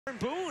Aaron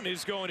Boone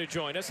is going to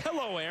join us.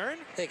 Hello, Aaron.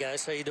 Hey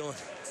guys, how you doing?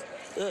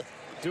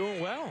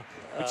 Doing well.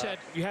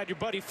 You had your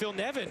buddy Phil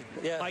Nevin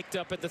mic'd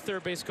up at the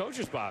third base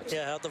coach's box.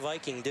 Yeah, how'd the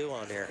Viking do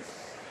on here?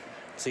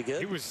 Is he good?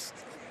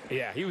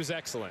 He was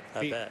excellent.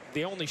 I bet.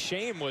 The only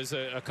shame was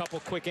a couple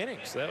quick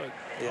innings.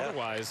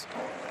 Otherwise,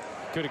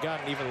 could have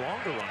gotten an even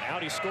longer run.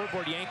 Audi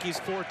scoreboard, Yankees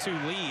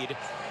 4-2 lead.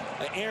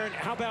 Aaron,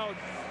 how about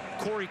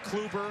Corey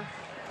Kluber?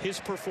 His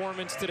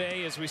performance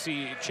today as we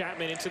see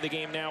Chapman into the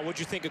game now. What'd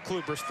you think of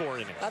Kluber's 4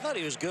 innings? I thought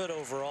he was good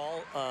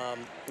overall.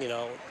 You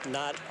know,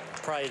 not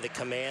probably the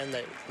command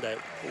that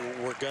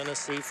we're going to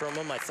see from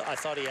him. I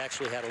thought he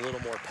actually had a little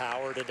more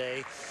power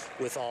today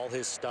with all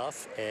his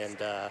stuff. And,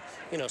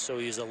 you know, so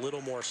he was a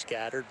little more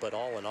scattered. But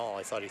all in all,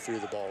 I thought he threw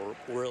the ball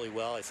really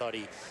well. I thought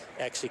he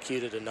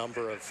executed a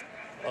number of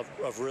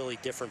really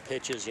different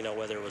pitches, you know,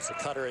 whether it was the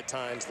cutter at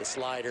times, the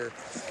slider,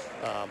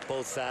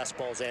 both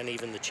fastballs and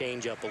even the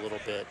changeup a little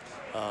bit.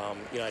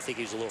 You know, I think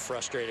he was a little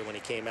frustrated when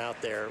he came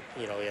out there.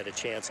 You know, he had a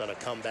chance on a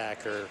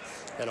comeback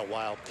and a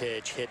wild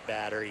pitch, hit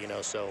batter, you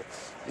know, so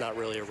not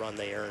really a run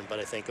they earned. But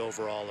I think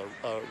overall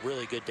a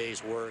really good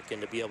day's work,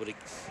 and to be able to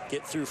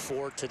get through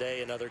 4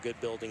 today, another good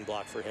building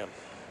block for him.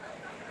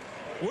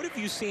 What have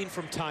you seen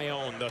from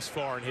Tyone thus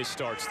far in his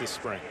starts this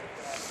spring?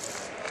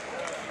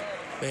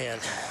 Man,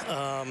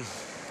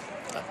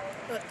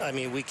 I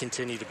mean, we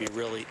continue to be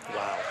really,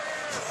 wow,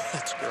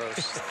 that's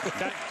gross.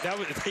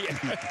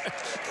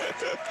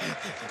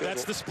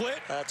 That's the split?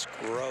 That's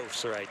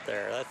gross right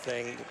there. That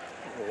thing,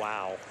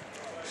 wow.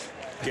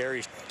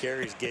 Gary's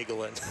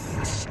giggling.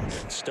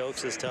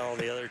 Stokes is telling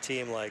the other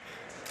team, like,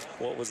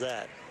 what was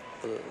that?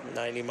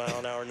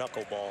 90-mile-an-hour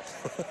knuckleball.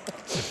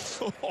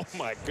 Oh,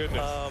 my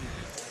goodness.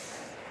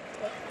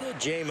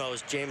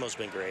 JMO's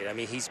been great. I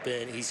mean, he's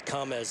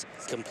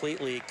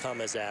completely come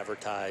as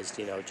advertised,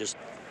 you know, just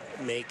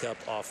makeup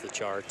off the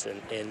charts,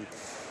 and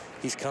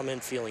he's come in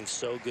feeling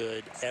so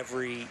good.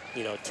 Every,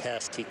 you know,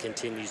 test he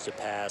continues to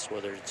pass,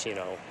 whether it's, you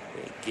know,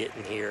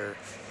 getting here,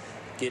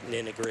 getting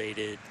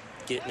integrated,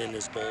 getting in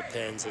his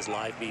bullpens, his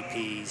live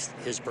BPs,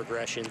 his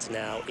progressions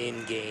now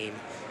in game.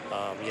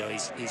 You know,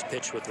 he's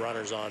pitched with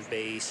runners on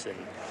base, and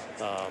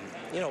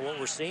you know, what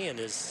we're seeing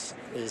is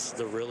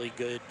the really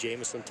good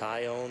Jameson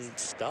Tyone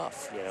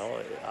stuff. You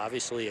know,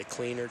 obviously a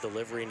cleaner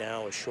delivery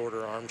now, a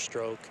shorter arm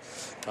stroke.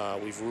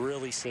 We've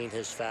really seen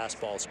his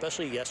fastball,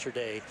 especially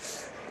yesterday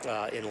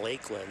in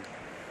Lakeland.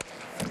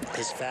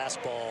 His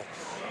fastball,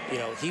 you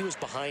know, he was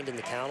behind in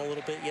the count a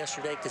little bit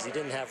yesterday because he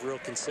didn't have real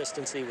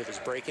consistency with his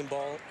breaking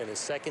ball and his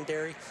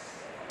secondary.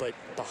 But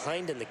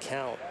behind in the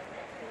count,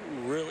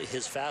 really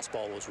his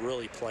fastball was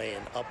really playing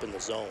up in the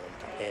zone,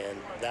 and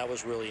that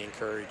was really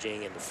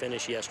encouraging. And to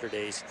finish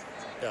yesterday's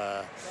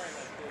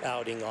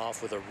outing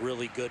off with a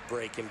really good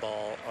breaking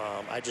ball,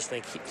 I just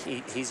think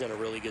he's in a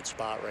really good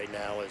spot right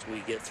now as we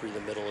get through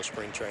the middle of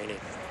spring training.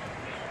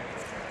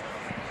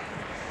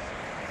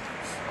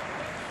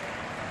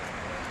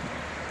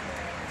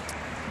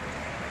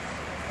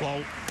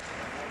 Well,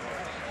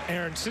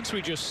 Aaron, since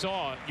we just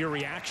saw your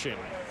reaction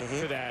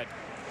to that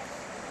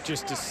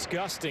just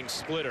disgusting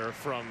splitter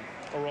from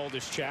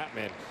Aroldis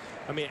Chapman,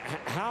 I mean,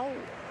 how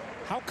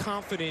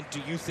confident do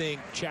you think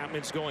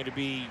Chapman's going to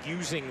be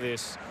using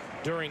this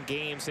during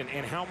games, and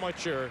how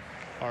much are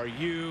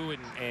you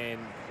and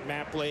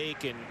Matt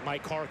Blake and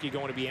Mike Harkey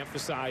going to be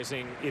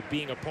emphasizing it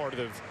being a part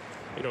of,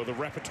 you know, the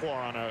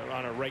repertoire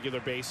on a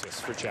regular basis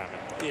for Chapman?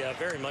 Yeah,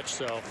 very much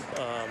so.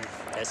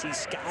 As he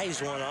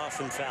skies one off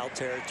in foul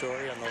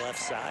territory on the left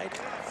side,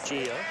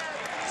 Gio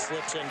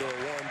slips into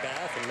a warm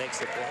bath and makes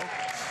the play.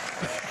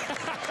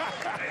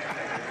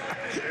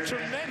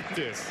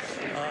 Tremendous.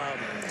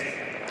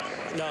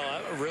 No,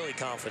 I'm really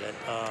confident.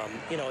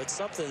 You know, it's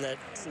something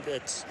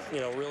that's,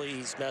 you know, really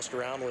he's messed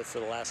around with for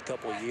the last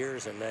couple of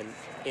years, and then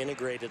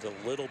integrated a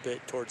little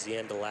bit towards the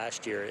end of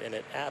last year, and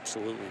it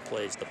absolutely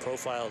plays. The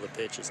profile of the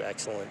pitch is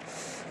excellent.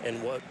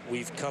 And what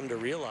we've come to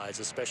realize,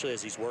 especially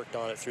as he's worked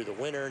on it through the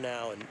winter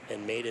now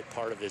and made it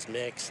part of his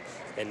mix,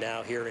 and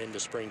now here into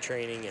spring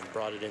training and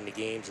brought it into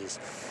games, is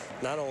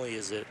not only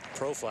is it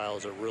profile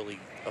is a really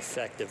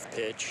effective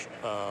pitch,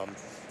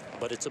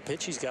 but it's a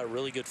pitch he's got a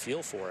really good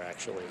feel for,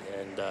 actually.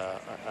 And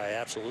I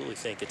absolutely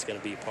think it's going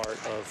to be part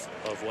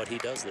of what he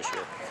does this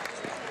year.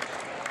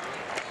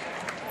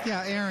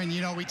 Yeah, Aaron,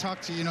 you know, we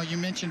talked to, you know, you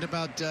mentioned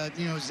about,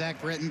 you know,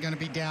 Zach Britton going to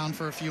be down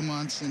for a few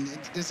months. And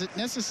does it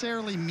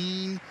necessarily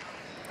mean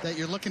that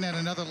you're looking at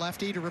another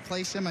lefty to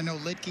replace him? I know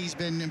Litke's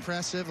been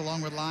impressive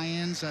along with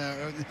Lyons.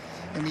 I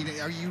mean,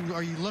 are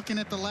you looking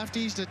at the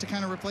lefties to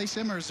kind of replace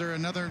him, or is there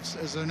another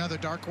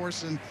dark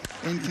horse in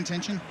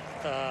contention?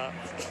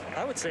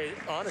 I would say,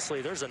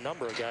 honestly, there's a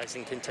number of guys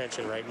in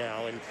contention right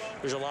now, and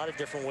there's a lot of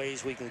different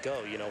ways we can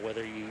go. You know,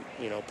 whether you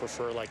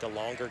prefer like a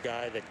longer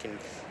guy that can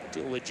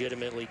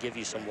legitimately give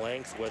you some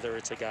length, whether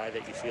it's a guy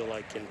that you feel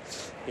like can,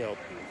 you know,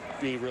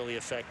 be really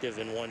effective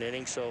in one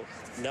inning. So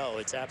no,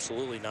 it's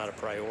absolutely not a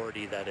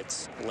priority that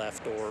it's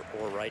left or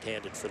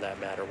right-handed for that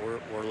matter.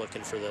 We're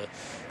looking for the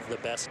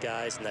best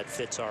guys, and that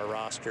fits our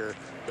roster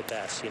the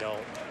best. You know,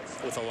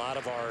 with a lot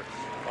of our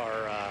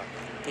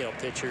you know,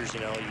 pitchers, you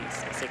know, you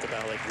think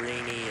about like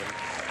Greeny and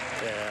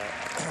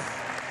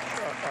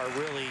are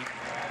really,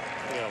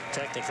 you know,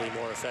 technically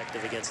more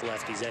effective against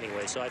lefties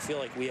anyway. So I feel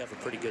like we have a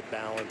pretty good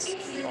balance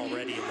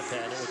already in the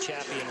pen. And with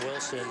Chappie and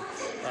Wilson,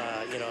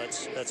 you know,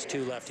 that's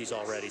 2 lefties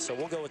already. So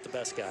we'll go with the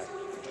best guy.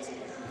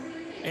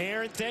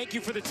 Aaron, thank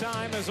you for the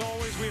time. As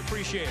always, we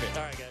appreciate it.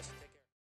 All right, guys.